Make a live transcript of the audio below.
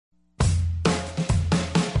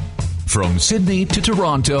From Sydney to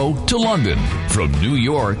Toronto to London, from New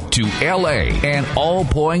York to LA, and all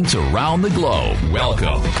points around the globe.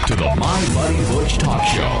 Welcome to the My Buddy Butch Talk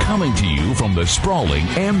Show, coming to you from the sprawling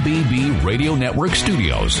MBB Radio Network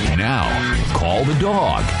studios. Now, call the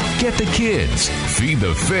dog, get the kids, feed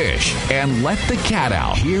the fish, and let the cat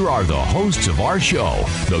out. Here are the hosts of our show,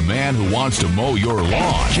 the man who wants to mow your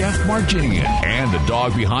lawn, Jeff Marginian, and the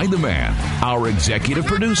dog behind the man, our executive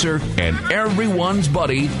producer, and everyone's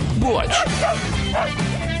buddy, Butch.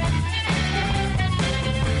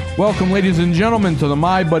 Welcome, ladies and gentlemen, to the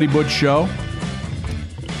My Buddy Butch Show.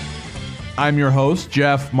 I'm your host,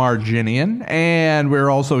 Jeff Marginian, and we're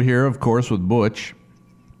also here, of course, with Butch,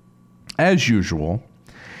 as usual.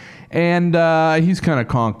 And he's kind of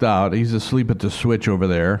conked out. He's asleep at the switch over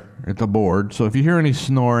there at the board. So if you hear any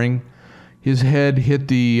snoring, his head hit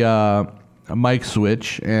the mic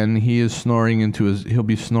switch, and he'll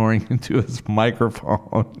be snoring into his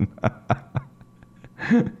microphone.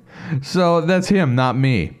 So that's him, not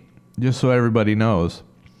me, just so everybody knows.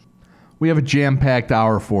 We have a jam-packed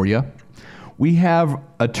hour for you. We have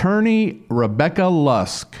attorney Rebecca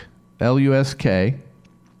Lusk, L-U-S-K.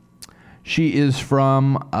 She is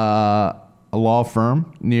from a law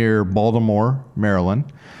firm near Baltimore,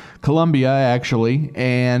 Maryland, Columbia, actually,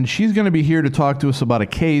 and she's going to be here to talk to us about a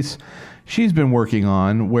case she's been working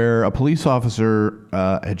on where a police officer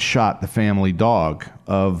had shot the family dog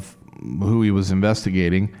of who he was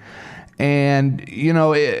investigating. And, you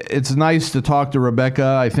know, it's nice to talk to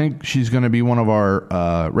Rebecca. I think she's going to be one of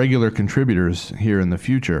our regular contributors here in the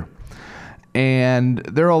future. And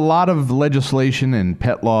there are a lot of legislation and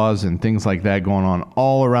pet laws and things like that going on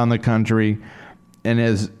all around the country. And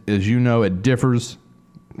as you know, it differs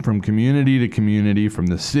from community to community, from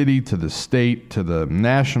the city to the state to the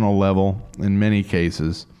national level in many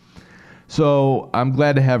cases. So I'm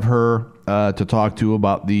glad to have her to talk to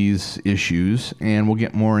about these issues, and we'll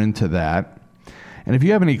get more into that. And if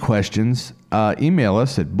you have any questions, email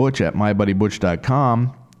us at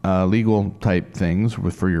butch@mybuddybutch.com, legal type things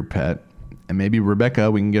for your pet. And maybe Rebecca,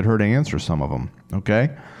 we can get her to answer some of them,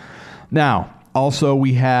 okay? Now, also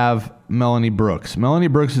we have Melanie Brooks. Melanie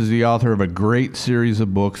Brooks is the author of a great series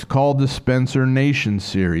of books called the Spencer Nation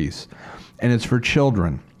series, and it's for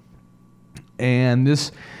children. And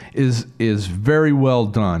this is very well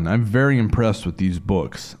done. I'm very impressed with these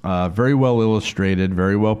books. Very well illustrated,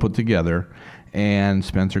 very well put together. And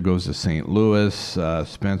Spencer goes to St. Louis,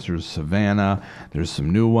 Spencer's Savannah. There's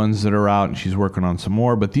some new ones that are out, and she's working on some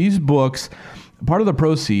more. But these books, part of the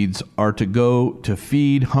proceeds are to go to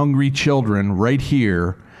feed hungry children right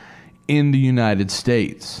here in the United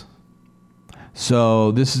States.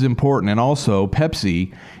 So this is important. And also,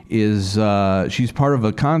 Pepsi is, she's part of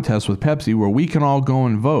a contest with Pepsi where we can all go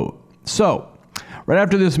and vote. So, right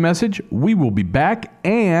after this message, we will be back,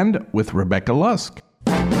 and with Rebecca Lusk.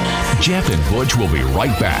 Jeff and Butch will be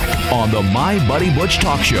right back on the My Buddy Butch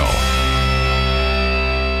Talk Show.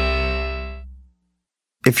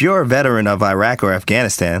 If you're a veteran of Iraq or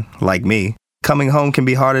Afghanistan, like me, coming home can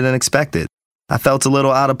be harder than expected. I felt a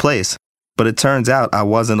little out of place, but it turns out I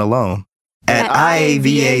wasn't alone. At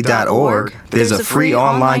IAVA.org, there's a free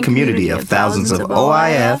online community of thousands of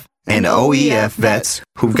OIF and OEF vets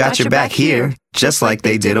who've got your back here, just like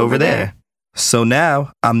they did over there. So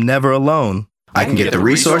now, I'm never alone. I can get the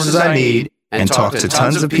resources I need and talk to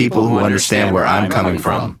tons of people who understand where I'm coming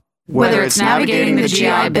from. Whether it's navigating the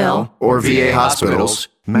GI Bill, Or VA hospitals,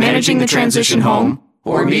 managing the transition home,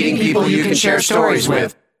 or meeting people you can share stories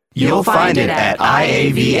with, you'll find it at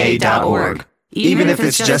IAVA.org. Even if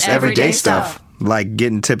it's just everyday stuff, like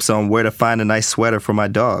getting tips on where to find a nice sweater for my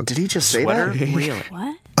dog. Did he just say that? Really?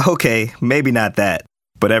 What? Okay, maybe not that,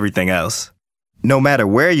 but everything else. No matter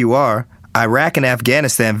where you are, Iraq and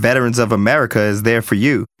Afghanistan Veterans of America is there for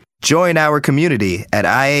you. Join our community at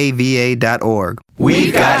IAVA.org.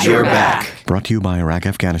 We've got your back. Brought to you by Iraq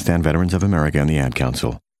Afghanistan Veterans of America and the Ad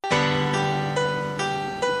Council.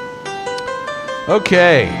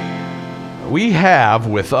 Okay, we have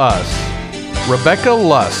with us Rebecca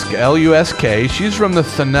Lusk, L-U-S-K. She's from the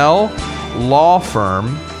Thinnell Law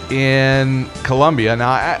Firm in Columbia.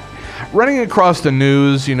 Now, running across the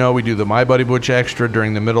news, you know, we do the My Buddy Butch Extra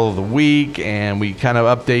during the middle of the week, and we kind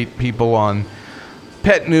of update people on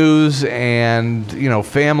pet news and, you know,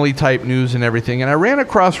 family type news and everything. And I ran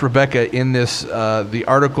across Rebecca in this, the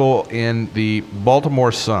article in the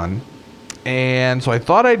Baltimore Sun. And so I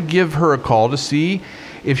thought I'd give her a call to see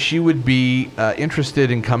if she would be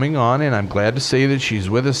interested in coming on. And I'm glad to say that she's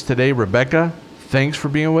with us today. Rebecca, thanks for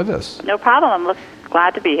being with us. No problem. I'm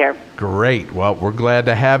glad to be here. Great. Well, we're glad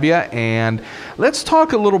to have you. And let's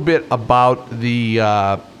talk a little bit about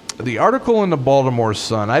the the article in the Baltimore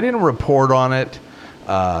Sun. I didn't report on it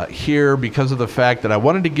here because of the fact that I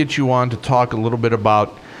wanted to get you on to talk a little bit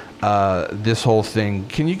about this whole thing.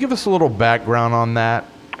 Can you give us a little background on that?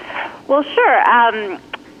 Well, sure.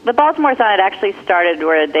 The Baltimore Sun had actually started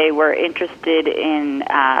where they were interested in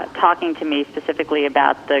talking to me specifically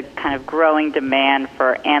about the kind of growing demand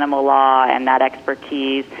for animal law and that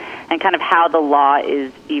expertise, and kind of how the law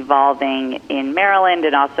is evolving in Maryland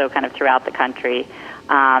and also kind of throughout the country.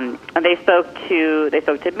 And they spoke to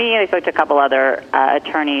me, and they spoke to a couple other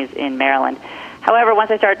attorneys in Maryland. However, once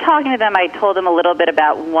I started talking to them, I told them a little bit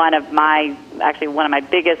about one of my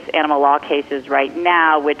biggest animal law cases right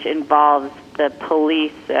now, which involves the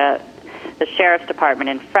police, the sheriff's department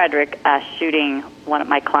in Frederick, shooting one of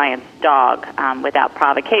my client's dog without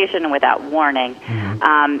provocation and without warning.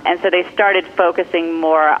 Mm-hmm. And so they started focusing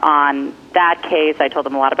more on that case. I told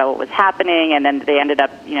them a lot about what was happening, and then they ended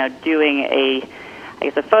up, doing a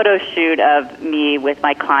photo shoot of me with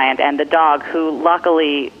my client and the dog, who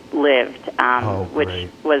luckily lived, which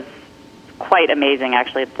was quite amazing,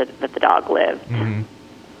 actually, that the dog lived. Mm-hmm.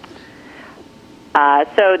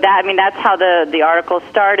 So that's how the article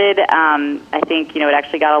started. I think, it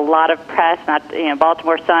actually got a lot of press.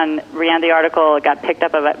 Baltimore Sun ran the article. It got picked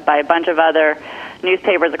up by a bunch of other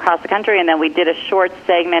newspapers across the country, and then we did a short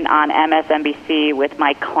segment on MSNBC with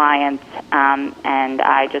my clients, and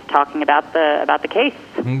I just talking about the case.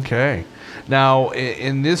 Okay. Now,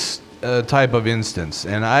 in this type of instance,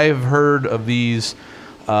 and I've heard of these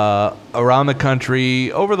around the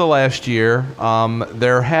country over the last year,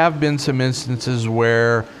 there have been some instances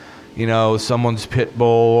where, someone's pit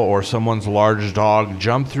bull or someone's large dog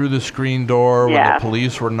jumped through the screen door when the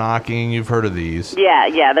police were knocking. You've heard of these?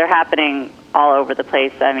 Yeah, they're happening all over the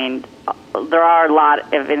place. I mean, there are a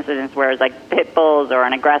lot of incidents where it's like pit bulls or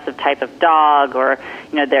an aggressive type of dog, or,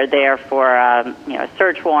 they're there for, a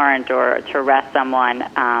search warrant or to arrest someone.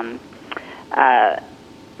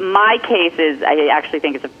 My case I actually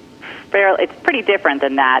think it's pretty different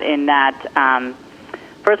than that, in that,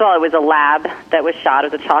 first of all, it was a lab that was shot.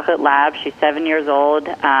 It was a chocolate lab. She's 7 years old,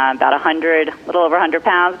 about a little over 100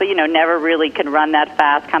 pounds, but, never really can run that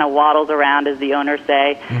fast, kind of waddles around, as the owners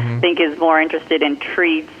say. Mm-hmm. I think is more interested in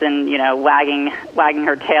treats and, wagging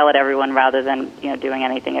her tail at everyone rather than, doing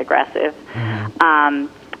anything aggressive. Mm-hmm.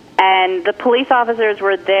 And the police officers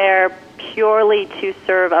were there purely to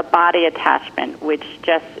serve a body attachment, which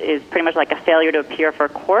just is pretty much like a failure to appear for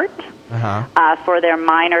court. For their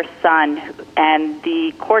minor son, and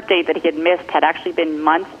the court date that he had missed had actually been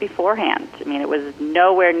months beforehand. I mean, it was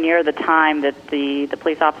nowhere near the time that the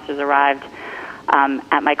police officers arrived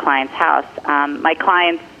at my client's house. My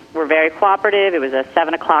clients were very cooperative. It was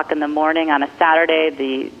 7 o'clock in the morning on a Saturday.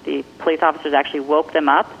 The police officers actually woke them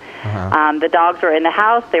up. The dogs were in the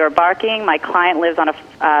house. They were barking. My client lives on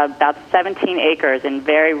about 17 acres in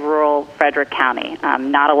very rural Frederick County.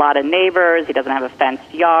 Not a lot of neighbors. He doesn't have a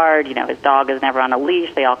fenced yard. His dog is never on a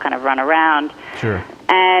leash. They all kind of run around. Sure.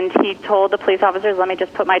 And he told the police officers, let me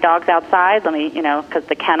just put my dogs outside. Let me, because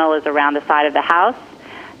the kennel is around the side of the house.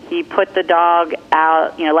 He put the dog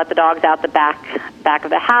out, let the dogs out the back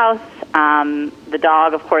of the house. The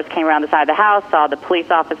dog, of course, came around the side of the house, saw the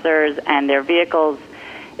police officers and their vehicles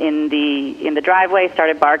in the driveway,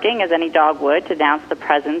 started barking, as any dog would, to announce the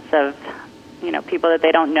presence of, people that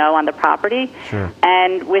they don't know on the property. Sure.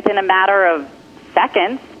 And within a matter of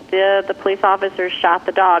seconds, the police officers shot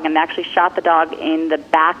the dog, and actually shot the dog in the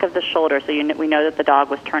back of the shoulder. So we know that the dog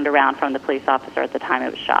was turned around from the police officer at the time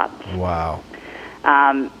it was shot. Wow.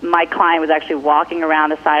 My client was actually walking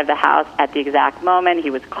around the side of the house at the exact moment.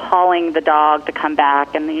 He was calling the dog to come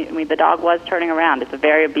back, and the dog was turning around. It's a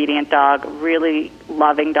very obedient dog, really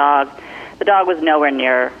loving dog. The dog was nowhere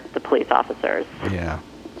near the police officers. Yeah.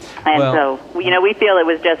 And so, we feel it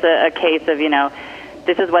was just a case of,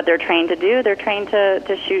 this is what they're trained to do. They're trained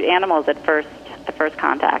to shoot animals at first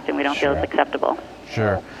contact, and we don't feel it's acceptable.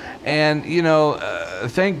 Sure. And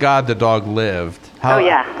thank God the dog lived.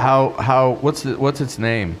 What's its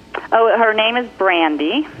name? Oh, her name is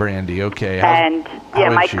Brandy. Brandy, okay.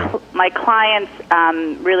 My clients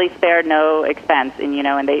really spared no expense, and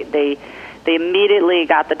they immediately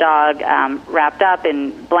got the dog wrapped up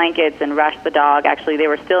in blankets and rushed the dog. Actually, they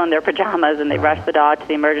were still in their pajamas, and they rushed the dog to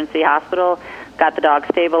the emergency hospital, got the dog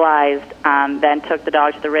stabilized, then took the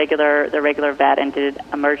dog to the regular vet and did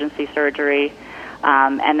emergency surgery.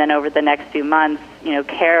 And then over the next few months,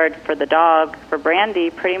 cared for the dog, for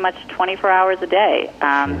Brandy, pretty much 24 hours a day.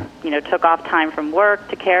 Took off time from work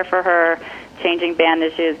to care for her, changing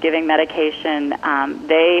bandages, giving medication.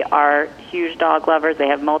 They are huge dog lovers. They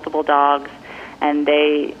have multiple dogs, and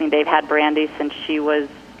they've had Brandy since she was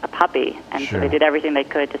a puppy, and Sure. so they did everything they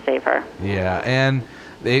could to save her. Yeah, and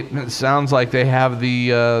it sounds like they have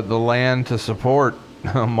the land to support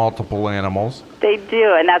multiple animals. They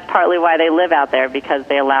do, and that's partly why they live out there, because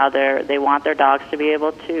they want their dogs to be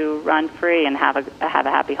able to run free and have a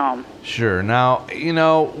happy home. Sure. Now,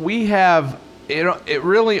 we have it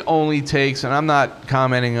really only takes, and I'm not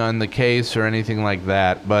commenting on the case or anything like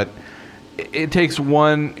that, but it takes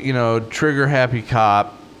one, trigger happy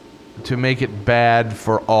cop to make it bad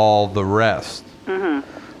for all the rest.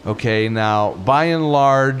 Mm-hmm. Okay. Now, by and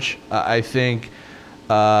large, I think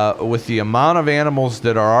with the amount of animals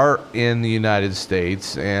that are in the United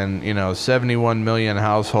States, and 71 million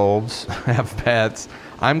households have pets,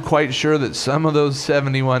 I'm quite sure that some of those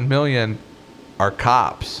 71 million are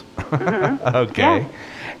cops. Mm-hmm. Okay. Yeah.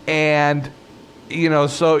 And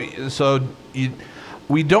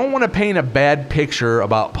we don't want to paint a bad picture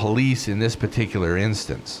about police in this particular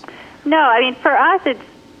instance. No, I mean, for us,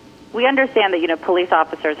 we understand that, police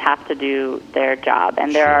officers have to do their job,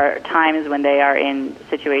 and there are times when they are in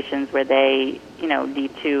situations where they,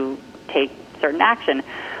 need to take certain action.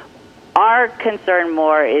 Our concern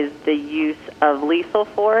more is the use of lethal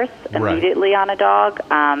force immediately on a dog.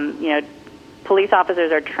 Police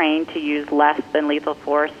officers are trained to use less than lethal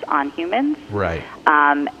force on humans. Right.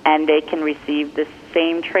 And they can receive the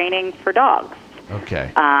same training for dogs.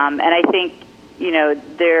 Okay. And I think,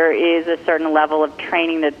 there is a certain level of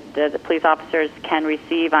training that the police officers can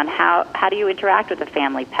receive on how do you interact with a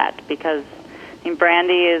family pet, because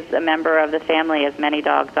Brandy is a member of the family, as many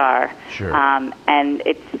dogs are. Sure. And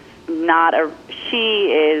she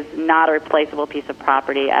is not a replaceable piece of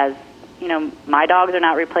property, as my dogs are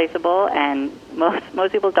not replaceable, and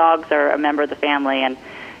most people's dogs are a member of the family, and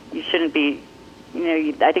you shouldn't be,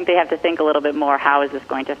 I think they have to think a little bit more, how is this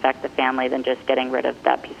going to affect the family, than just getting rid of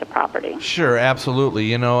that piece of property. Sure,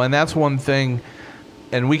 absolutely. And that's one thing,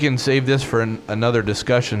 and we can save this for another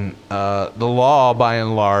discussion. The law, by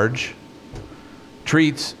and large,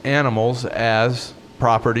 treats animals as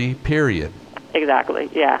property, period. Exactly,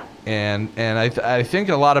 yeah. And I think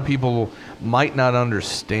a lot of people might not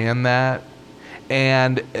understand that.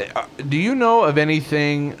 And do you know of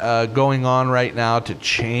anything going on right now to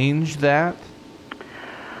change that?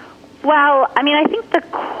 Well, I mean, I think the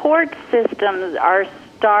court systems are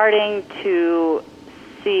starting to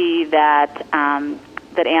see that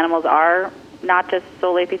that animals are not just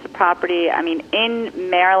solely a piece of property. I mean, in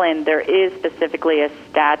Maryland, there is specifically a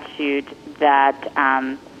statute that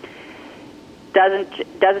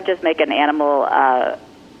doesn't just make an animal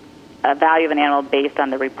a value of an animal based on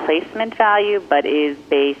the replacement value, but is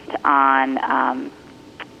based on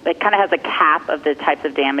it kind of has a cap of the types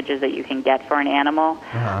of damages that you can get for an animal.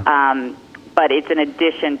 Uh-huh. But it's in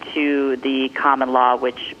addition to the common law,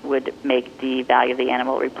 which would make the value of the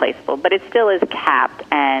animal replaceable. But it still is capped,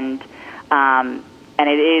 and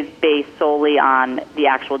it is based solely on the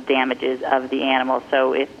actual damages of the animal.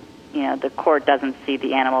 So if the court doesn't see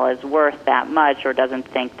the animal as worth that much, or doesn't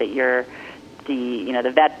think that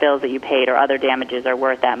the vet bills that you paid or other damages are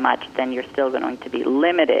worth that much, then you're still going to be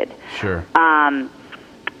limited. Sure.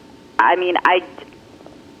 I mean, I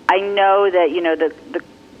know that the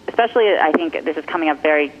especially I think this is coming up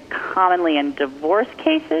very commonly in divorce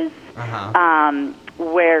cases, uh-huh.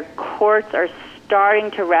 Where courts are starting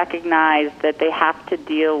to recognize that they have to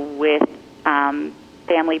deal with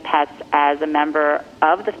family pets as a member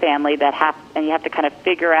of the family and you have to kind of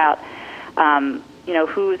figure out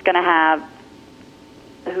who's going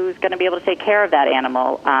to be able to take care of that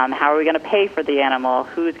animal. How are we going to pay for the animal?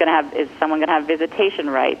 Is someone going to have visitation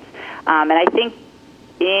rights? And I think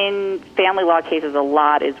in family law cases, a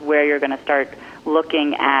lot is where you're going to start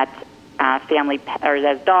looking at family or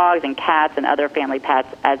as dogs and cats and other family pets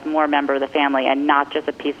as more member of the family, and not just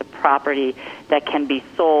a piece of property that can be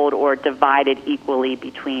sold or divided equally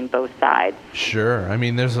between both sides. Sure. I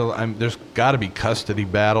mean, there's got to be custody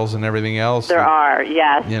battles and everything else. There are,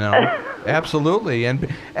 yes. Absolutely.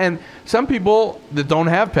 And some people that don't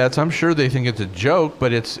have pets, I'm sure they think it's a joke,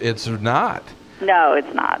 but it's not. No,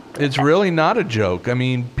 it's not. It's really not a joke. I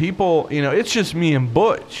mean, people, it's just me and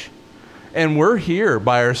Butch. And we're here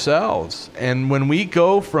by ourselves. And when we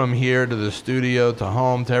go from here to the studio, to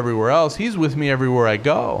home, to everywhere else, he's with me everywhere I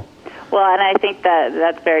go. Well, and I think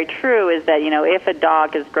that's very true, is that, if a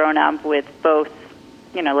dog has grown up with both,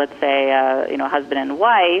 let's say, husband and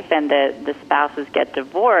wife, and the spouses get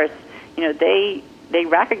divorced, they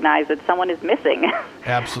recognize that someone is missing.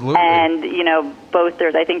 Absolutely. And,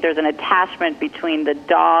 I think there's an attachment between the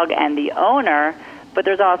dog and the owner, But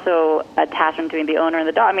there's also attachment between the owner and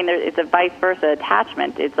the dog. I mean, it's a vice versa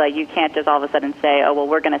attachment. It's like you can't just all of a sudden say, oh, well,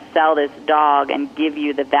 we're going to sell this dog and give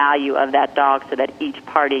you the value of that dog so that each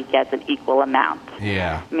party gets an equal amount.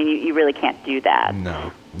 Yeah. I mean, you really can't do that.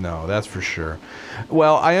 No, that's for sure.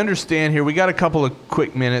 Well, I understand here. We got a couple of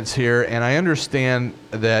quick minutes here, and I understand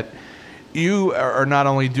that you are not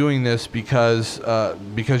only doing this because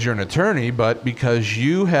you're an attorney, but because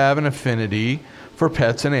you have an affinity for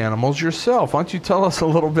pets and animals yourself. Why don't you tell us a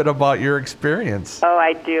little bit about your experience? Oh,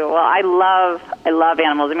 I do. Well, I love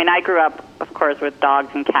animals. I mean, I grew up, of course, with dogs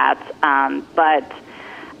and cats, but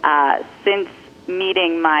since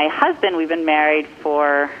meeting my husband, we've been married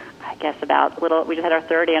for, I guess, we just had our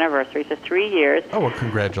third anniversary, so 3 years. Oh, well,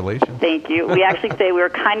 congratulations. Thank you. We actually say we were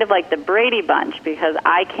kind of like the Brady Bunch because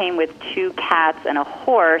I came with 2 cats and a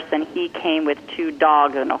horse, and he came with 2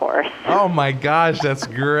 dogs and a horse. Oh, my gosh, that's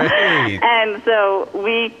great. And so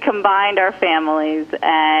we combined our families,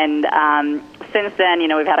 and since then,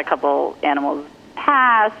 we've had a couple animals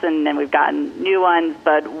pass, and then we've gotten new ones,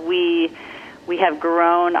 but we have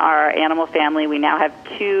grown our animal family. We now have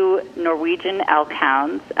 2 Norwegian elk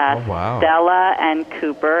hounds, wow. Stella and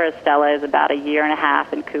Cooper. Stella is about 1.5 years,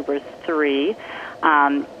 and Cooper's 3.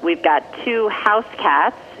 We've got 2 house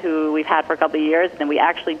cats who we've had for a couple of years, and we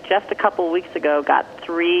actually just a couple of weeks ago got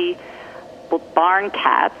 3 barn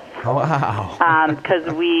cats. Wow.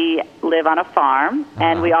 Because we live on a farm,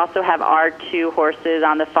 and we also have our 2 horses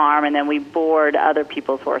on the farm, and then we board other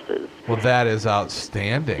people's horses. Well, that is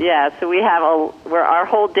outstanding. Yeah, so we have our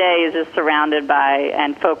whole day is just surrounded by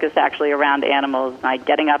and focused actually around animals. My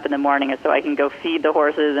getting up in the morning is so I can go feed the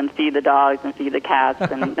horses and feed the dogs and feed the cats,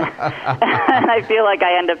 and, and I feel like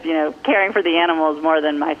I end up, caring for the animals more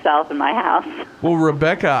than myself in my house. Well,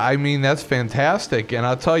 Rebecca, I mean, that's fantastic, and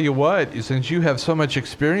I'll tell you what, since you have so much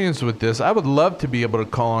experience with this, I would love to be able to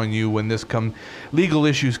call on you when legal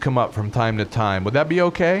issues come up from time to time. Would that be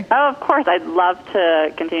okay? Oh, of course. I'd love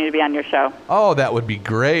to continue to be on your show. Oh, that would be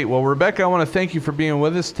great. Well, Rebecca, I want to thank you for being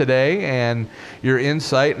with us today and your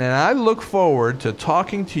insight, and I look forward to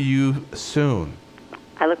talking to you soon.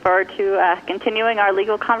 I look forward to continuing our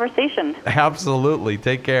legal conversation. Absolutely.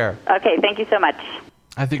 Take care. Okay, thank you so much.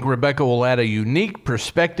 I think Rebecca will add a unique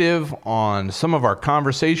perspective on some of our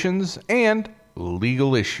conversations and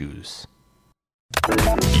legal issues.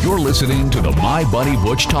 You're listening to the My Buddy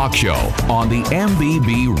Butch Talk Show on the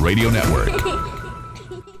MBB Radio Network.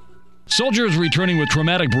 Soldiers returning with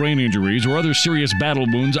traumatic brain injuries or other serious battle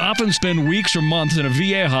wounds often spend weeks or months in a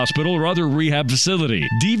VA hospital or other rehab facility.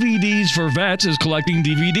 DVDs for Vets is collecting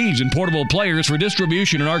DVDs and portable players for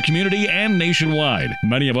distribution in our community and nationwide.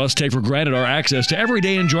 Many of us take for granted our access to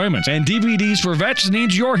everyday enjoyments, and DVDs for Vets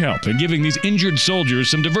needs your help in giving these injured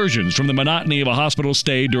soldiers some diversions from the monotony of a hospital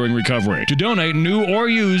stay during recovery. To donate new or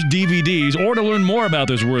used DVDs or to learn more about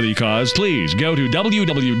this worthy cause, please go to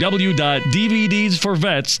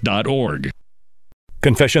www.dvdsforvets.org.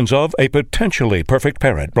 Confessions of a Potentially Perfect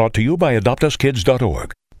Parent, brought to you by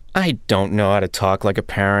AdoptUsKids.org. I don't know how to talk like a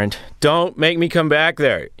parent. Don't make me come back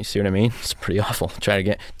there. You see what I mean? It's pretty awful. Try it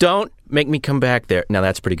again. Don't make me come back there. Now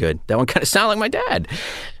that's pretty good. That one kind of sounded like my dad.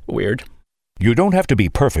 Weird. You don't have to be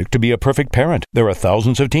perfect to be a perfect parent. There are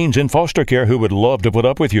thousands of teens in foster care who would love to put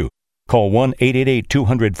up with you. Call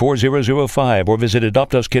 1-888-200-4005 or visit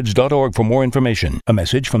AdoptUsKids.org for more information. A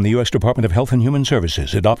message from the U.S. Department of Health and Human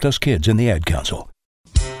Services, Adopt Us Kids, and the Ad Council.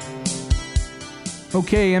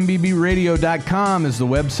 Okay, MBBradio.com is the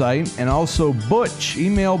website, and also Butch.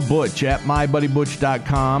 Email Butch at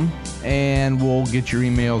mybuddybutch.com, and we'll get your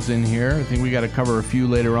emails in here. I think we got to cover a few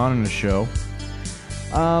later on in the show.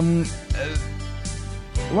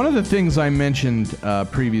 One of the things I mentioned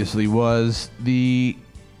previously was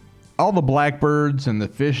all the blackbirds and the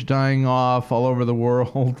fish dying off all over the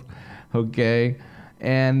world, okay?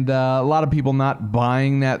 And a lot of people not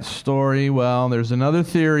buying that story. Well, there's another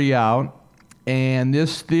theory out, and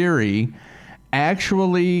this theory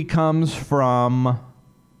actually comes from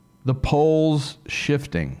the poles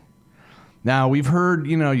shifting. Now, we've heard,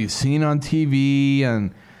 you've seen on TV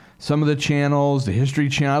and some of the channels, the History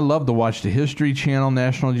Channel. I love to watch the History Channel,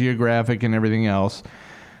 National Geographic, and everything else.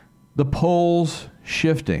 The poles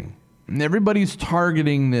shifting. And everybody's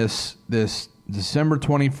targeting this December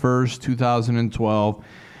 21st, 2012,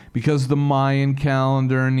 because the Mayan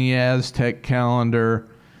calendar and the Aztec calendar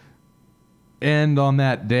end on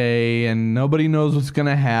that day, and nobody knows what's going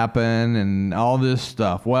to happen and all this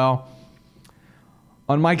stuff. Well,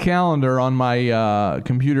 on my calendar, on my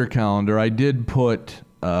computer calendar, I did put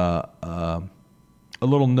a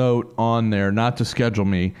little note on there not to schedule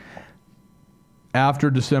me after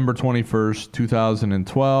December 21st,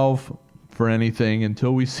 2012, for anything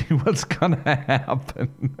until we see what's going to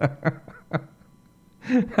happen.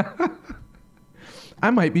 I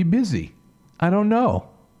might be busy. I don't know.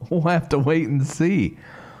 We'll have to wait and see.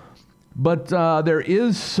 But there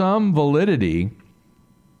is some validity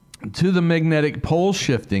to the magnetic pole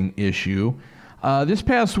shifting issue. This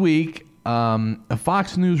past week,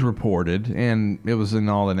 Fox News reported, and it was in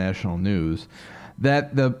all the national news,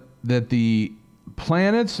 that the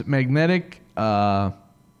planet's magnetic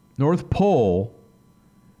North Pole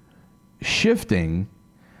shifting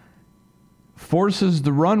forces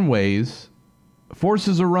a runway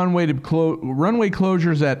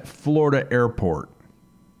closures at Florida Airport.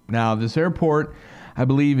 Now, this airport, I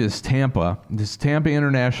believe, is Tampa. This Tampa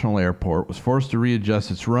International Airport was forced to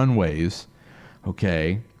readjust its runways,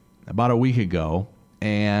 about a week ago.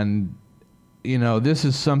 And, this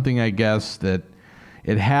is something, I guess, that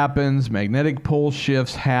it happens. Magnetic pole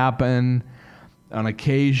shifts happen on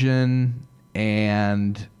occasion,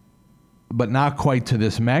 but not quite to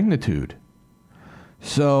this magnitude.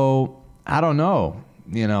 So, I don't know.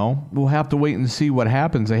 We'll have to wait and see what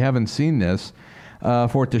happens. I haven't seen this.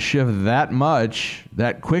 For it to shift that much,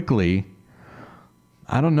 that quickly,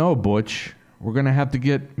 I don't know, Butch. We'll have to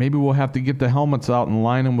get the helmets out and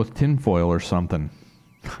line them with tinfoil or something.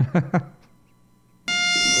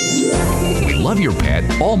 We love your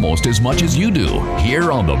pet almost as much as you do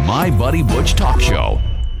here on the My Buddy Butch Talk Show.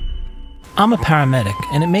 I'm a paramedic,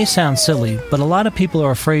 and it may sound silly, but a lot of people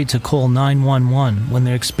are afraid to call 911 when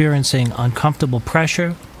they're experiencing uncomfortable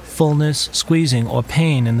pressure, fullness, squeezing, or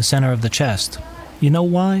pain in the center of the chest. You know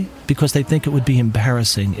why? Because they think it would be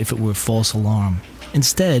embarrassing if it were a false alarm.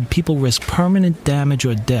 Instead, people risk permanent damage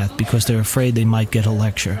or death because they're afraid they might get a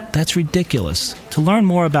lecture. That's ridiculous. To learn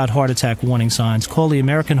more about heart attack warning signs, call the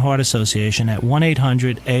American Heart Association at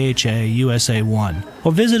 1-800-AHA-USA1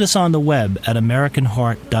 or visit us on the web at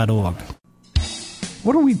americanheart.org.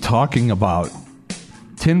 What are we talking about?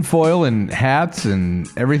 Tinfoil and hats and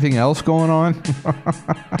everything else going on?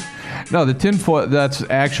 No, the tinfoil, that's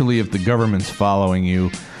actually if the government's following you,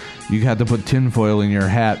 you have to put tinfoil in your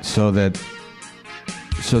hat so that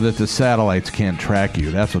the satellites can't track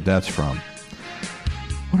you. That's what that's from.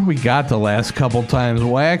 What do we got the last couple times?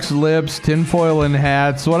 Wax lips, tinfoil and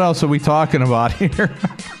hats. What else are we talking about here?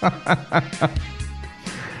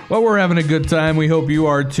 Well, we're having a good time. We hope you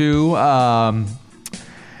are too.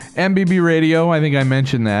 MBB Radio, I think I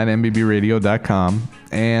mentioned that, MBBradio.com.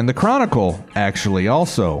 And the Chronicle, actually,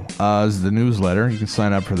 also is the newsletter. You can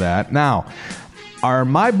sign up for that. Now, our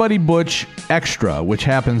My Buddy Butch Extra, which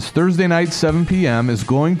happens Thursday night, 7 p.m., is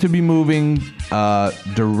going to be moving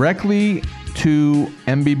directly to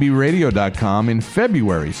MBBradio.com in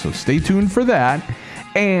February. So stay tuned for that.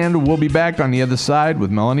 And we'll be back on the other side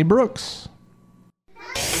with Melanie Brooks.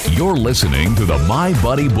 You're listening to the My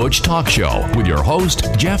Buddy Butch Talk Show with your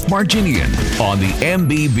host, Jeff Marginian, on the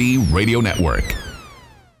MBB Radio Network.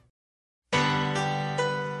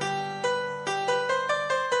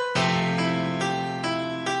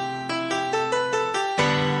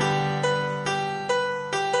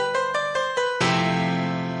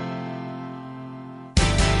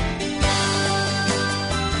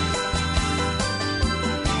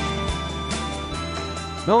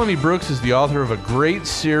 Melanie Brooks is the author of a great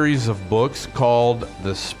series of books called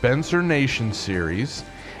the Spencer Nation series,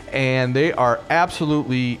 and they are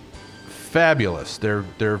absolutely fabulous. They're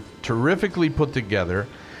terrifically put together,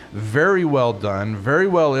 very well done, very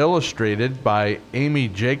well illustrated by Amy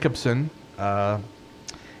Jacobson.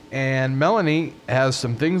 And Melanie has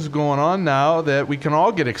some things going on now that we can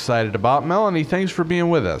all get excited about. Melanie, thanks for being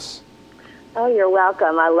with us. Oh, you're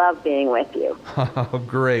welcome. I love being with you. Oh,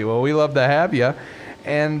 great. Well, we love to have you.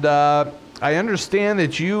 And I understand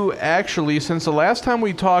that you actually, since the last time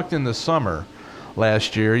we talked in the summer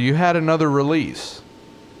last year, you had another release.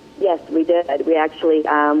 Yes, we did. We actually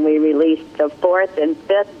we released the fourth and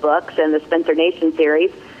fifth books in the Spencer Nation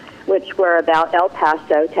series, which were about El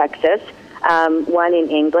Paso, Texas, one in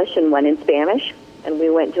English and one in Spanish. And we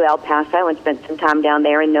went to El Paso and spent some time down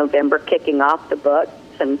there in November kicking off the books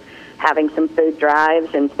and having some food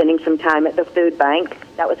drives and spending some time at the food bank.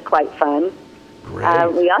 That was quite fun.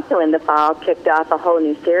 We also, in the fall, kicked off a whole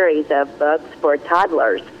new series of books for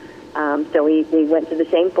toddlers. So we went to the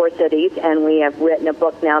same four cities, and we have written a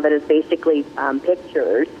book now that is basically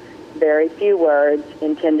pictures, very few words,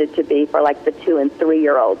 intended to be for like the 2- and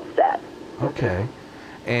 3-year-old set. Okay.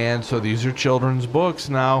 And so these are children's books.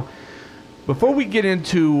 Now, before we get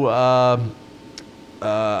into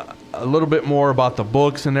a little bit more about the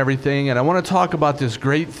books and everything, and I want to talk about this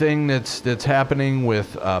great thing that's happening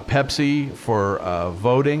with Pepsi for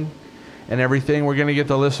voting and everything. We're going to get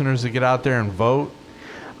the listeners to get out there and vote.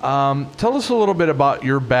 Tell us a little bit about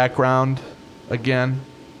your background again.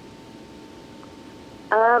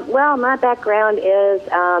 Well, my background is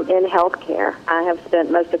in healthcare. I have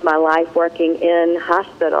spent most of my life working in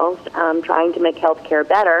hospitals, trying to make healthcare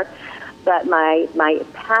better. But my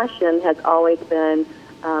passion has always been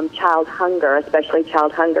child hunger, especially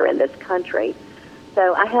child hunger in this country.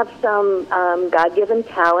 So I have some God-given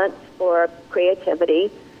talents for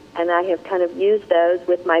creativity, and I have kind of used those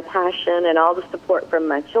with my passion and all the support from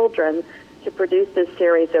my children to produce this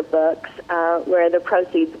series of books where the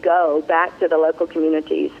proceeds go back to the local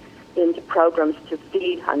communities into programs to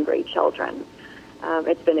feed hungry children.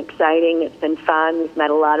 It's been exciting. It's been fun. We've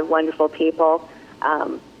met a lot of wonderful people.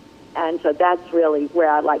 And so that's really where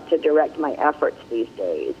I like to direct my efforts these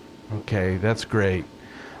days. Okay, that's great.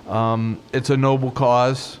 It's a noble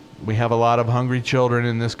cause. We have a lot of hungry children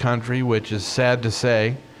in this country, which is sad to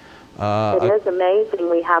say. It is amazing.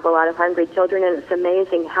 We have a lot of hungry children, and it's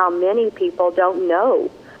amazing how many people don't know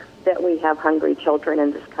that we have hungry children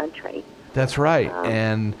in this country. That's right.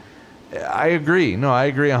 And I agree. No, I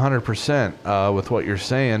agree 100% with what you're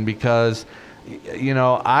saying because,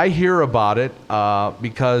 I hear about it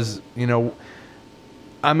because,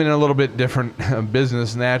 I'm in a little bit different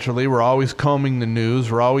business naturally. We're always combing the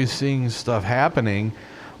news. We're always seeing stuff happening.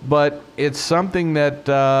 But it's something that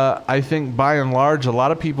I think by and large a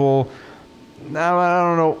lot of people,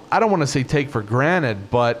 I don't want to say take for granted,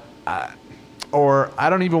 but or I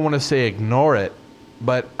don't even want to say ignore it.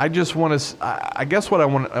 But I just want to, I guess what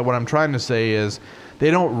I'm trying to say is they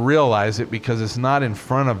don't realize it because it's not in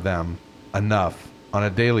front of them enough on a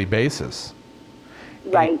daily basis.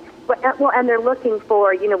 Right. Well, and they're looking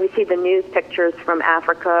for, we see the news pictures from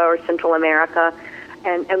Africa or Central America,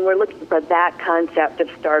 and we're looking for that concept of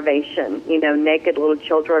starvation, naked little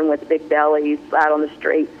children with big bellies out on the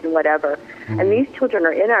streets and whatever. Mm-hmm. And these children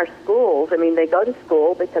are in our schools. I mean, they go to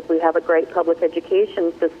school because we have a great public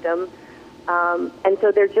education system. And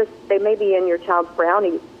so they may be in your child's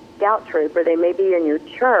Brownie Scout troop, or they may be in your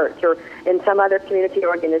church or in some other community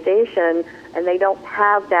organization, and they don't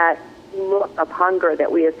have that look of hunger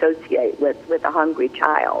that we associate with a hungry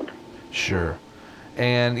child. Sure.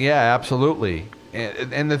 And yeah, absolutely.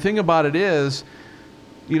 And the thing about it is,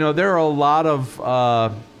 there are a lot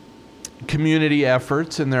of community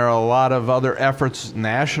efforts, and there are a lot of other efforts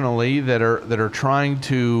nationally that are trying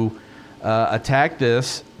to attack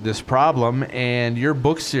this problem. And your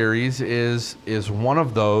book series is one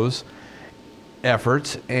of those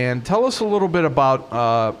efforts. And tell us a little bit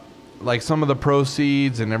about like some of the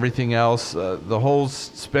proceeds and everything else, the whole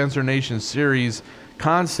Spencer Nation series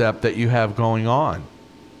concept that you have going on.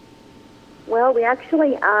 Well, we actually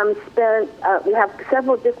we have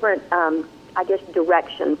several different,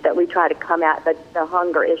 directions that we try to come at the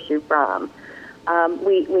hunger issue from.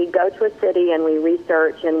 We go to a city and we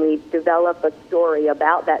research and we develop a story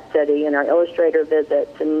about that city, and our illustrator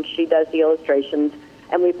visits and she does the illustrations,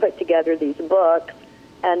 and we put together these books,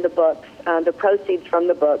 and the proceeds from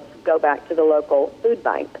the books go back to the local food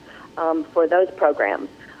bank for those programs.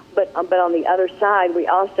 But on the other side, we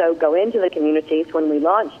also go into the communities when we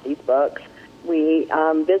launch these books. We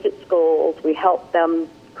visit schools. We help them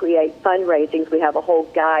create fundraisings. We have a whole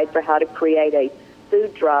guide for how to create a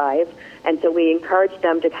food drive. And so we encourage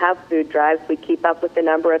them to have food drives. We keep up with the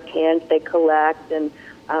number of cans they collect and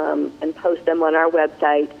post them on our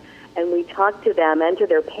website. And we talk to them and to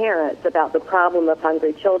their parents about the problem of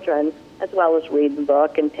hungry children, as well as read the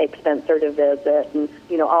book and take Spencer to visit and,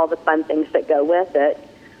 all the fun things that go with it.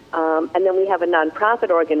 And then we have a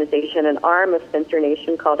nonprofit organization, an arm of Spencer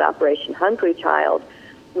Nation called Operation Hungry Child,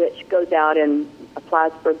 which goes out and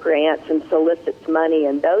applies for grants and solicits money,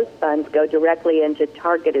 and those funds go directly into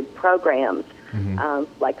targeted programs,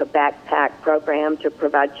 like a backpack program to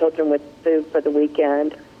provide children with food for the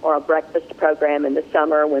weekend, or a breakfast program in the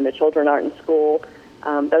summer when the children aren't in school.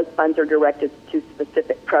 Those funds are directed to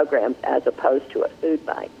specific programs as opposed to a food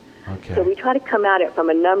bank. Okay. So we try to come at it from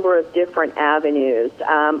a number of different avenues.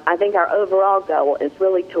 I think our overall goal is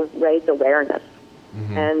really to raise awareness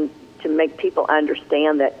and to make people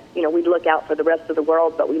understand that, we look out for the rest of the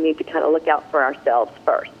world, but we need to kind of look out for ourselves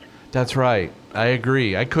first. That's right. I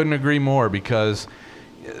agree. I couldn't agree more, because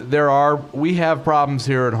we have problems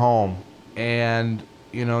here at home, and,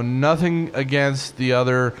 nothing against the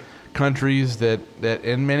other countries that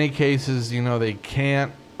in many cases, they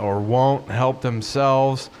can't or won't help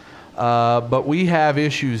themselves. But we have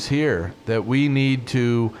issues here that we need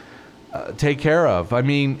to take care of. I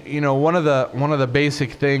mean, one of the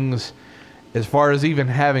basic things as far as even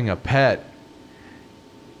having a pet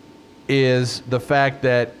is the fact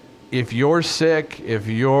that if you're sick, if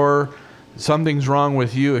you're something's wrong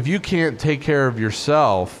with you. If you can't take care of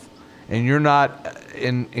yourself and you're not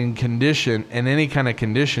in condition, in any kind of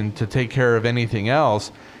condition to take care of anything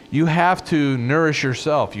else, you have to nourish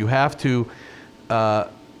yourself. You have to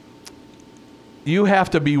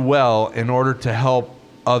be well in order to help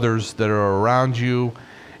others that are around you.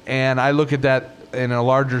 And I look at that in a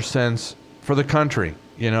larger sense for the country.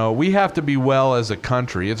 We have to be well as a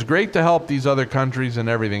country. It's great to help these other countries and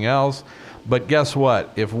everything else, but guess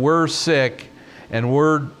what? If we're sick and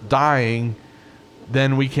we're dying,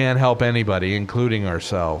 then we can't help anybody, including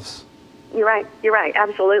ourselves. You're right,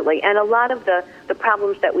 absolutely. And a lot of the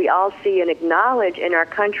problems that we all see and acknowledge in our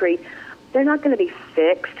country, they're not going to be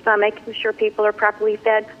fixed by making sure people are properly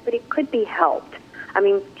fed, but it could be helped. I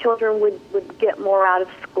mean, children would get more out of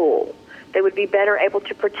school. They would be better able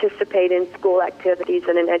to participate in school activities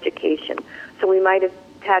and in education. So we might have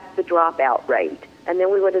taxed the dropout rate, and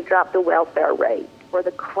then we would have dropped the welfare rate or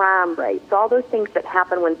the crime rate. So all those things that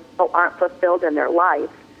happen when people aren't fulfilled in their life,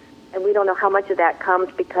 and we don't know how much of that comes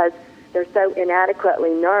because they're so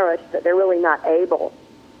inadequately nourished that they're really not able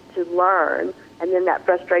to learn, and then that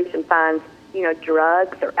frustration finds,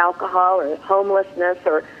 drugs or alcohol or homelessness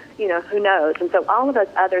or, who knows. And so all of those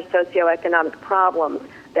other socioeconomic problems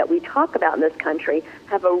that we talk about in this country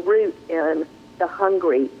have a root in the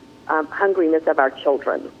hungriness of our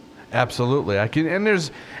children. Absolutely.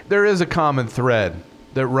 And there is a common thread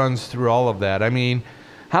that runs through all of that. I mean,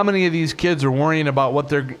 how many of these kids are worrying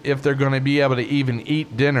about if they're going to be able to even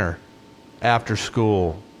eat dinner after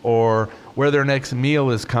school, or where their next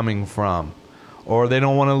meal is coming from, or they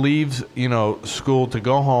don't want to leave, school to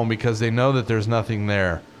go home because they know that there's nothing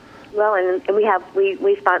there. Well, and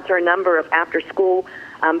we sponsor a number of after-school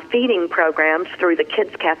feeding programs through the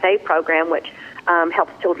Kids Cafe program, which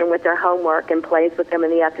helps children with their homework and plays with them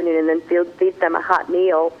in the afternoon, and then feeds them a hot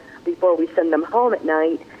meal before we send them home at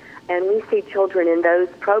night. And we see children in those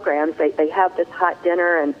programs. They have this hot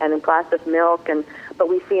dinner and a glass of milk, but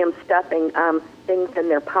we see them stuffing things in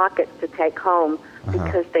their pockets to take home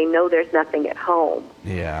because they know there's nothing at home.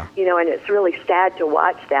 Yeah. And it's really sad to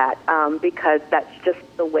watch that because that's just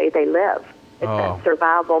the way they live. It's that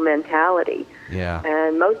survival mentality. Yeah.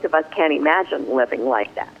 And most of us can't imagine living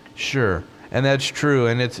like that. Sure. And that's true.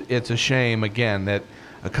 And it's a shame, again, that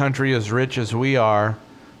a country as rich as we are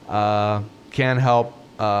can help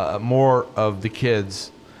more of the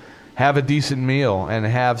kids have a decent meal and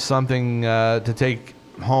have something to take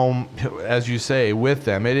home, as you say, with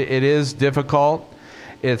them. It is difficult.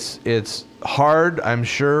 It's hard, I'm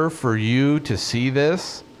sure, for you to see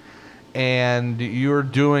this. And you're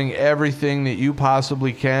doing everything that you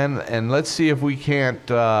possibly can. And let's see if we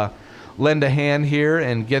can't lend a hand here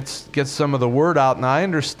and get some of the word out. And I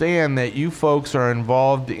understand that you folks are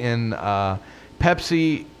involved in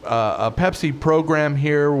Pepsi, a Pepsi program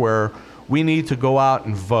here where we need to go out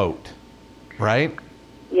and vote, right?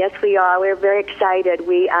 Yes, we are. We're very excited.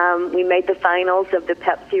 We made the finals of the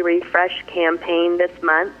Pepsi Refresh campaign this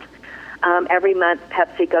month. Every month,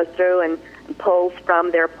 Pepsi goes through and pulls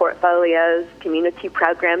from their portfolios community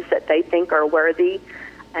programs that they think are worthy,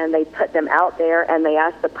 and they put them out there, and they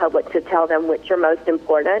ask the public to tell them which are most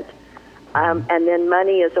important. And then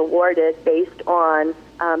money is awarded based on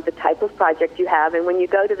the type of project you have. And when you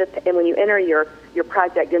go to when you enter your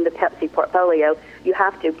project in the Pepsi portfolio, you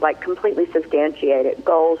have to completely substantiate it: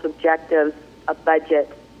 goals, objectives, a budget,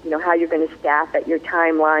 how you're going to staff it, your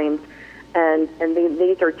timelines, and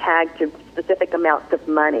these are tagged to specific amounts of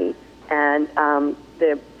money. And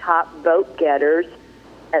the top vote getters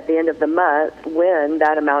at the end of the month win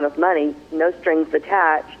that amount of money, no strings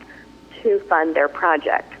attached, to fund their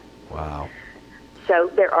project. Wow. So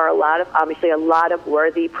there are obviously a lot of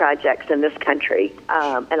worthy projects in this country,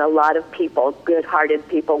 and a lot of people, good-hearted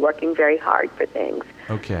people, working very hard for things.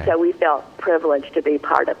 Okay. So we felt privileged to be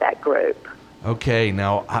part of that group. Okay.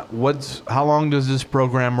 Now, how long does this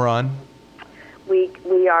program run?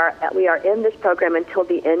 We are in this program until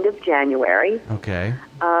the end of January. Okay.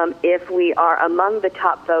 If we are among the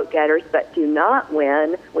top vote getters but do not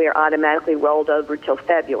win, we are automatically rolled over till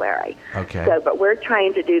February. Okay. But we're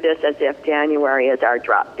trying to do this as if January is our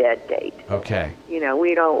drop dead date. Okay. We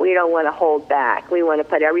don't want to hold back. We want to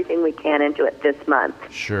put everything we can into it this month.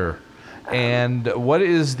 Sure. And do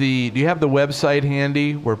you have the website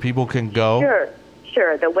handy where people can go?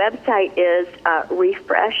 Sure. The website is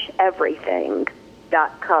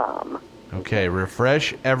refresheverything.com. Okay,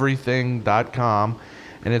 refresheverything.com,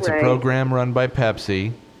 and it's a program run by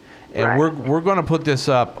Pepsi. And we're going to put this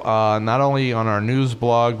up not only on our news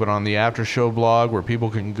blog, but on the after show blog where people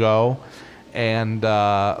can go and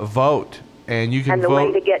vote. And you can vote. And the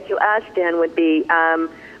way to get to us then would be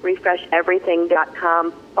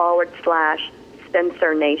refresheverything.com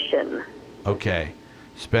Spencer Nation. Okay.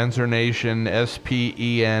 Spencer Nation,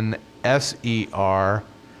 SPENSER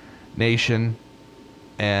Nation.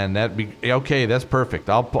 And okay, that's perfect.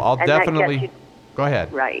 I'll definitely go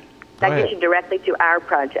ahead. Right. That gets you directly to our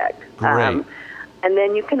project. Great. And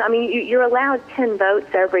then you're allowed 10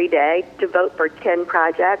 votes every day to vote for 10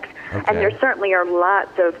 projects. Okay. And there certainly are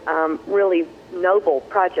lots of really noble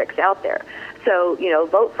projects out there. So,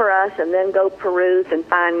 vote for us and then go peruse and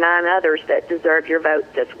find 9 others that deserve your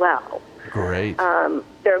votes as well. Great.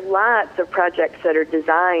 There are lots of projects that are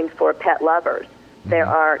designed for pet lovers. There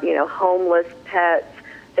are, homeless pets.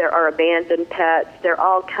 There are abandoned pets. There are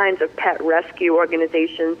all kinds of pet rescue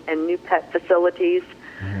organizations and new pet facilities.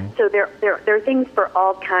 So there are things for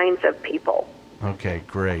all kinds of people. Okay,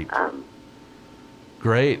 great.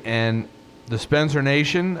 Great. And the Spencer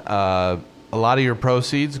Nation, a lot of your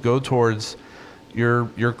proceeds go towards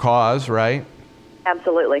your cause, right?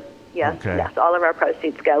 Absolutely. Yes. Okay. Yes. All of our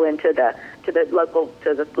proceeds go into the local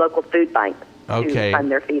food bank to fund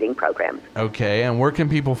their feeding programs. Okay. And where can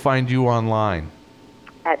people find you online?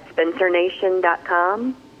 At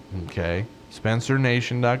SpencerNation.com. Okay.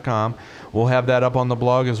 SpencerNation.com. We'll have that up on the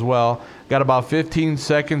blog as well. Got about 15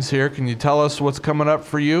 seconds here. Can you tell us what's coming up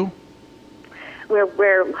for you?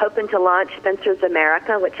 We're hoping to launch Spencer's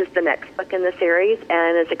America, which is the next book in the series,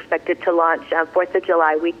 and is expected to launch 4th of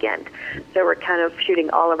July weekend. So we're kind of shooting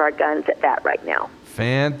all of our guns at that right now.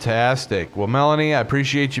 Fantastic. Well, Melanie, I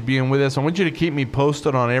appreciate you being with us. I want you to keep me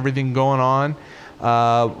posted on everything going on.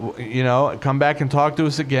 Come back and talk to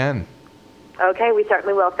us again. Okay, we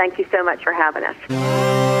certainly will. Thank you so much for having us.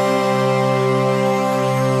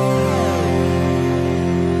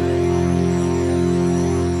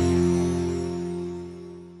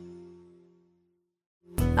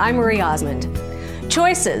 I'm Marie Osmond.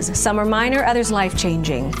 Choices, some are minor, others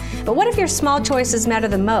life-changing. But what if your small choices matter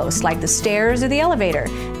the most, like the stairs or the elevator,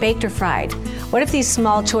 baked or fried? What if these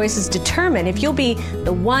small choices determine if you'll be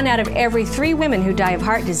the 1 out of every 3 women who die of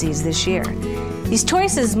heart disease this year? These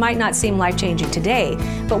choices might not seem life-changing today,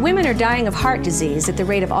 but women are dying of heart disease at the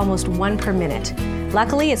rate of almost 1 per minute.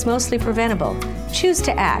 Luckily, it's mostly preventable. Choose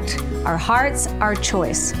to act. Our hearts, our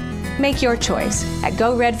choice. Make your choice at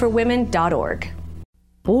GoRedForWomen.org.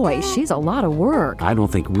 Boy, she's a lot of work. I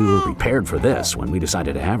don't think we were prepared for this when we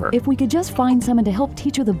decided to have her. If we could just find someone to help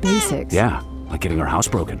teach her the basics. Yeah, like getting her house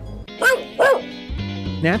broken.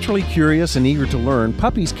 Naturally curious and eager to learn,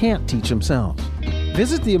 puppies can't teach themselves.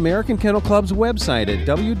 Visit the American Kennel Club's website at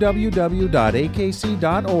www.akc.org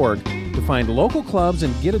to find local clubs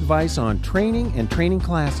and get advice on training and training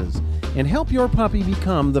classes, and help your puppy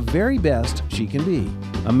become the very best she can be.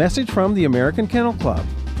 A message from the American Kennel Club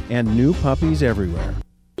and new puppies everywhere.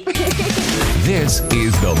 This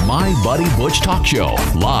is the My Buddy Butch Talk Show,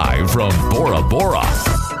 live from Bora Bora.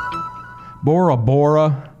 Bora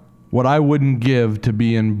Bora, what I wouldn't give to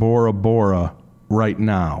be in Bora Bora right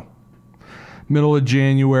now. Middle of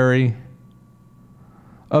January,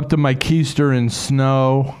 up to my keister in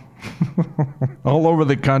snow, all over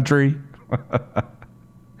the country.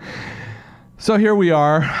 So here we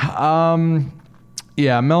are.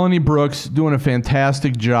 Melanie Brooks doing a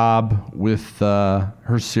fantastic job with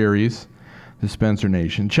her series, The Spencer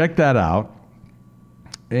Nation. Check that out.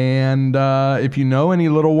 And if you know any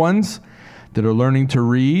little ones that are learning to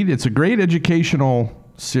read, it's a great educational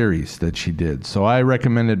series that she did. So I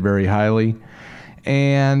recommend it very highly.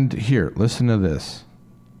 And here, listen to this.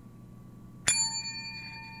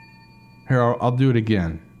 Here, I'll do it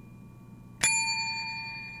again.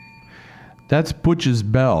 That's Butch's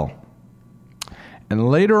bell. And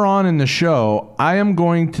later on in the show, I am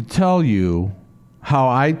going to tell you how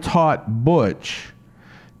I taught Butch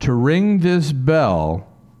to ring this bell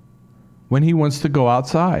when he wants to go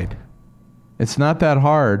outside. It's not that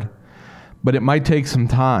hard, but it might take some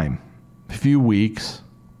time, a few weeks,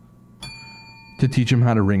 to teach him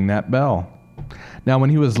how to ring that bell. Now, when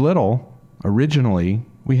he was little, originally,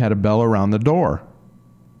 we had a bell around the door.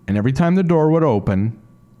 And every time the door would open,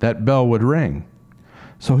 that bell would ring.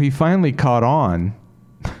 So he finally caught on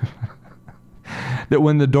that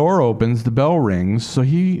when the door opens, the bell rings, so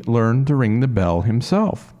he learned to ring the bell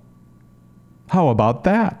himself. How about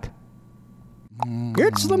that?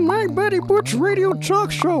 It's the My Buddy Butch Radio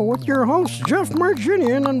Talk Show with your hosts Jeff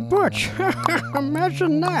Marginian and Butch.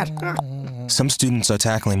 Imagine that. Some students are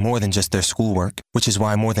tackling more than just their schoolwork, which is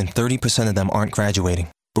why more than 30% of them aren't graduating.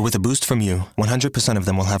 But with a boost from you, 100% of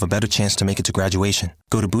them will have a better chance to make it to graduation.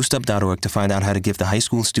 Go to boostup.org to find out how to give the high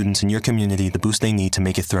school students in your community the boost they need to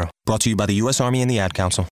make it through. Brought to you by the U.S. Army and the Ad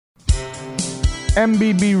Council.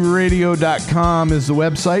 MBBradio.com is the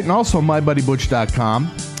website, and also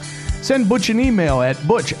MyBuddyButch.com. Send Butch an email at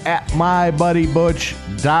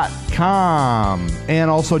butch@mybuddybutch.com. And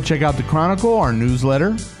also check out the Chronicle, our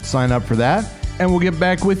newsletter. Sign up for that. And we'll get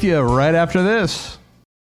back with you right after this.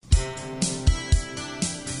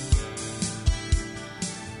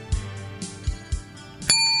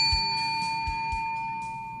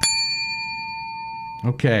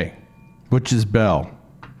 Okay, Butch's bell.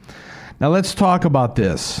 Now let's talk about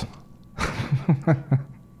this.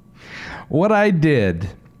 What I did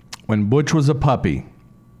when Butch was a puppy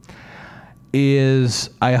is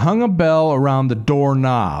I hung a bell around the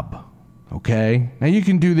doorknob. Okay? Now you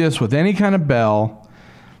can do this with any kind of bell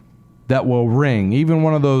that will ring, even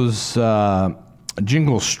one of those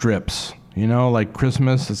jingle strips, you know, like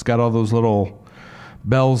Christmas. It's got all those little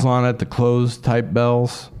bells on it, the closed type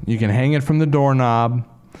bells. You can hang it from the doorknob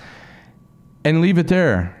and leave it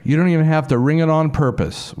there. You don't even have to ring it on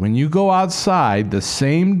purpose. When you go outside, the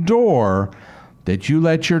same door that you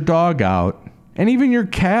let your dog out, and even your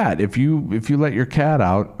cat, if you let your cat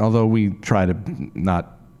out, although we try to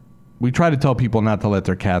tell people not to let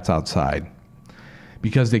their cats outside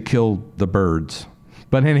because they kill the birds.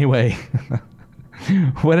 But anyway,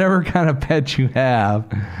 whatever kind of pet you have,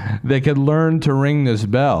 they could learn to ring this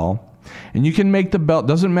bell. And you can make the bell,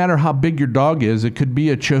 doesn't matter how big your dog is, it could be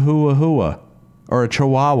a Chihuahua or a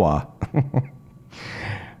Chihuahua.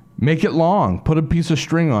 Make it long. Put a piece of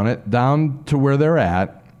string on it down to where they're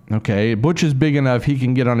at. Okay, Butch is big enough he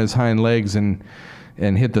can get on his hind legs and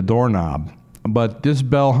hit the doorknob. But this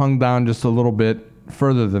bell hung down just a little bit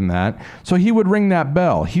further than that. So he would ring that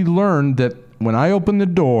bell. He learned that when I opened the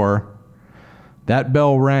door, that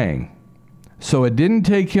bell rang. So it didn't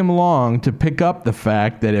take him long to pick up the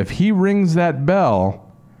fact that if he rings that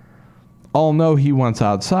bell, I'll know he wants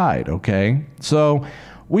outside, okay? So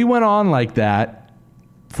we went on like that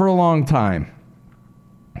for a long time,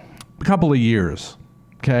 a couple of years,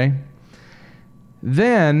 okay?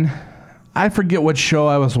 Then I forget what show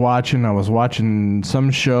I was watching. I was watching some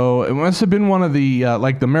show. It must have been one of the,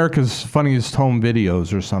 like the America's Funniest Home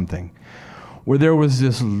Videos or something, where there was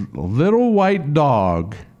this little white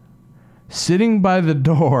dog sitting by the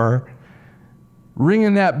door,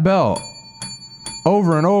 ringing that bell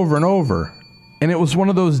over and over and over. And it was one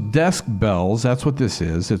of those desk bells. That's what this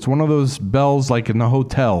is. It's one of those bells like in the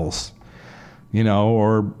hotels, you know,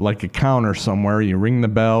 or like a counter somewhere. You ring the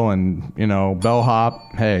bell and, you know,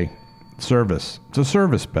 bellhop, hey, service. It's a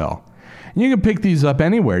service bell. And you can pick these up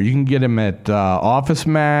anywhere. You can get them at Office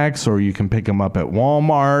Max, or you can pick them up at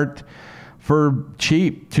Walmart for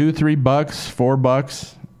cheap, $2, $3,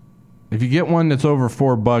 $4. If you get one that's over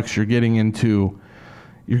 $4, you're getting into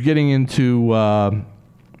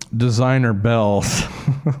designer bells.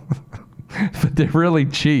 But they're really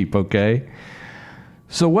cheap, okay?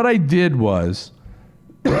 So what I did was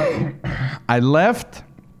I left,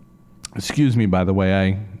 excuse me, by the way,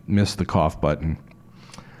 I missed the cough button.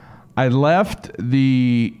 I left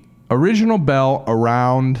the original bell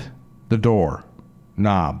around the door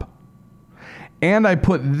knob. And I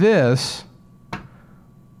put this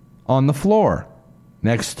on the floor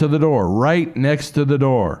next to the door, right next to the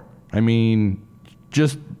door. I mean,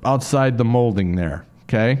 just outside the molding there,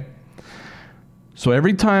 okay? So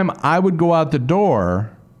every time I would go out the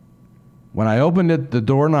door, when I opened it, the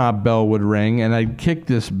doorknob bell would ring, and I'd kick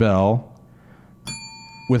this bell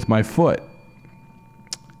with my foot.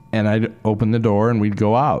 And I'd open the door, and we'd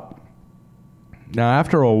go out. Now,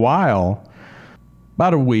 after a while,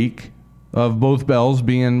 about a week of both bells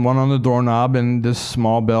being one on the doorknob and this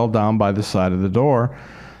small bell down by the side of the door,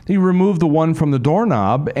 he removed the one from the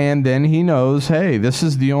doorknob, and then he knows, hey, this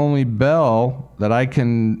is the only bell that I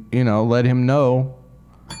can, you know, let him know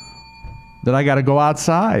that I got to go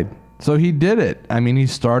outside. So he did it. I mean, he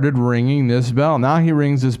started ringing this bell. Now he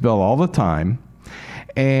rings this bell all the time.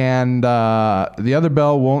 And the other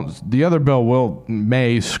bell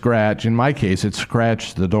may scratch. In my case, it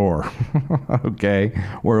scratched the door, okay,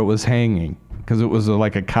 where it was hanging, because it was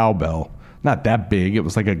like a cowbell. Not that big. It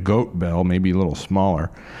was like a goat bell, maybe a little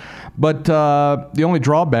smaller. But the only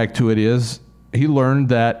drawback to it is he learned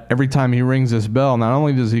that every time he rings this bell, not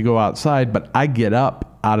only does he go outside, but I get up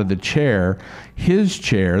out of the chair, his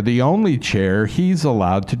chair, the only chair he's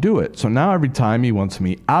allowed to do it. So now every time he wants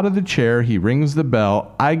me out of the chair, he rings the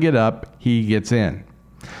bell, I get up, he gets in.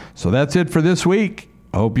 So that's it for this week.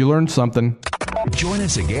 I hope you learned something. Join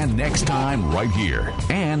us again next time right here.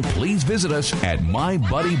 And please visit us at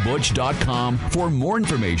mybuddybutch.com for more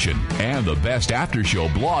information and the best after show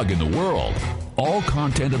blog in the world. All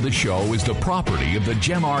content of the show is the property of the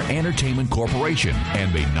Gemar Entertainment Corporation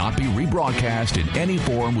and may not be rebroadcast in any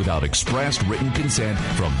form without expressed written consent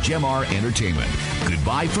from Gemar Entertainment.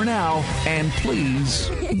 Goodbye for now, and please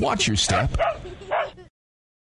watch your step.